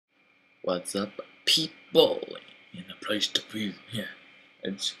What's up, people? In the place to be. Yeah,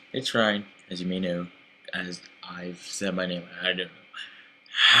 it's Ryan, as you may know, as I've said my name. I don't know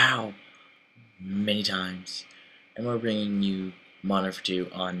how many times, and we're bringing you Modern for 2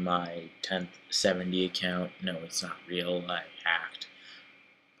 on my 10th 70 account. No, it's not real. I hacked.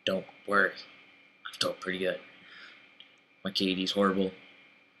 Don't worry, I'm still pretty good. My KD's horrible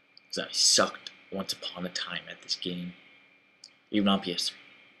because I sucked once upon a time at this game, even on PS3.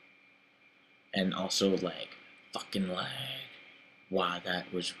 And also fucking lag. Wow,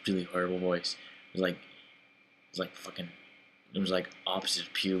 that was really horrible voice. It was like fucking. It was like opposite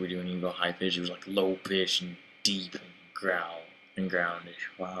of puberty when you go high pitch. It was like low pitch and deep and growl and groundish.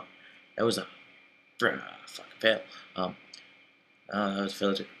 Wow, that was a fucking fail. That was a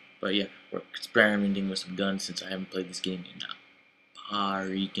failure. But yeah, we're experimenting with some guns since I haven't played this game in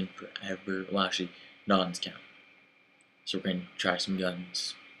freaking forever. Well, actually, not on this count. So we're gonna try some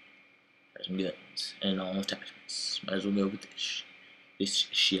guns. And all attachments. Might as well go with this. This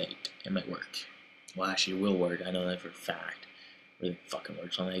shit. It might work. Well, actually, it will work. I know that for a fact. It really fucking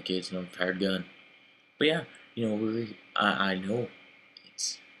works on AK. It's an overpowered gun. But yeah, I know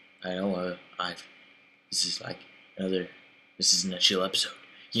it's. I know this is like another. This isn't a chill episode.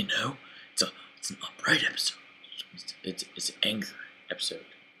 It's an upright episode. It's an anger episode.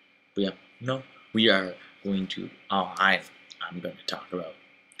 But yeah, we are going to. I'm going to talk about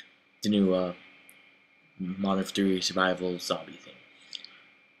the new Modern 3 survival zombie thing.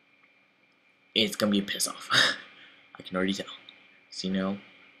 It's gonna be a piss off. I can already tell. So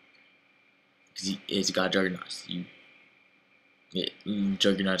because it's got juggernauts.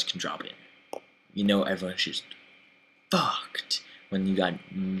 Juggernauts can drop in. Everyone's just fucked when you got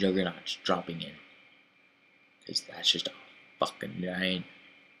juggernauts dropping in. Because that's just a fucking giant.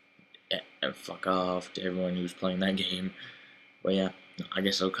 And fuck off to everyone who's playing that game. But yeah, I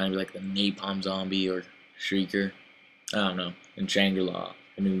guess it'll kind of be like the Napalm Zombie or Shrieker. I don't know. In Shangri-La,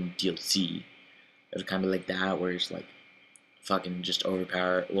 a new DLC. It'll kind of be like that, where it's like fucking just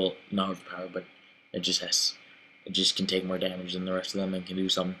overpowered. Well, not overpowered, but it just can take more damage than the rest of them and can do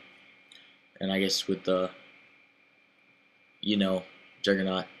something. And I guess with the,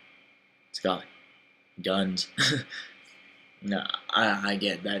 Juggernaut, it's got guns. Nah, I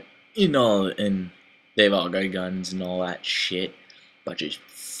get that. And they've all got guns and all that shit. But just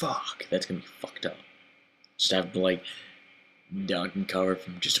fuck, that's gonna be fucked up. Just have to duck and cover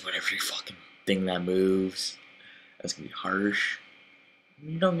from just about every fucking thing that moves. That's gonna be harsh.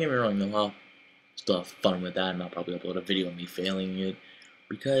 Don't get me wrong though, I'll still have fun with that, and I'll probably upload a video of me failing it.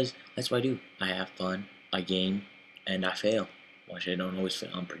 Because that's what I do. I have fun, I game, and I fail. Well, actually, I don't always fail,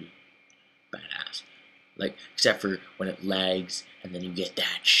 I'm pretty badass. Except for when it lags, and then you get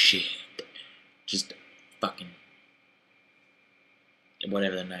that shit. Just fucking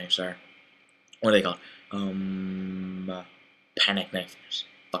whatever the knives are. What are they called? Panic knives.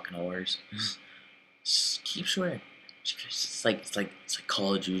 Fucking whores. Just keep swearing. It's like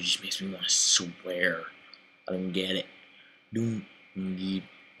Call of Duty just makes me want to swear. I don't get it. Don't get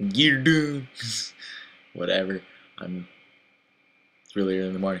it. Whatever. It's really early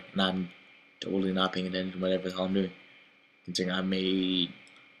in the morning, and I'm totally not paying attention to whatever the hell I'm doing. Considering I made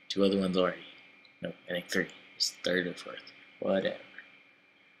 2 other ones already. No, I think 3. It's 3rd or 4th. Whatever.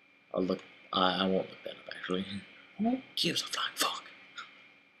 I'll look. I won't look that up actually. Who gives a flying fuck?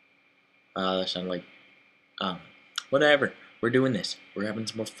 That sounded like. Whatever. We're doing this. We're having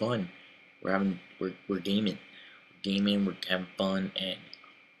some more fun. We're gaming. We're gaming. We're having fun and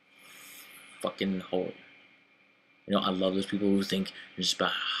fucking horror. I love those people who think just by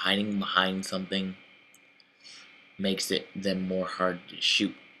hiding behind something makes them more hard to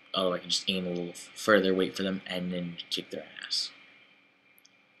shoot. Oh, I can just aim a little further, wait for them, and then kick their ass.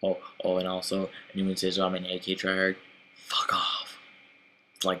 Oh, and also, anyone says, I'm an AK tryhard, fuck off.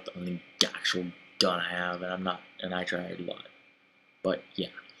 It's like the only actual gun I have, and I tryhard a lot. But, yeah.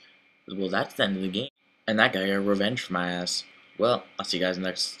 Well, that's the end of the game. And that guy got revenge for my ass. Well, I'll see you guys in the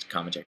next commentary.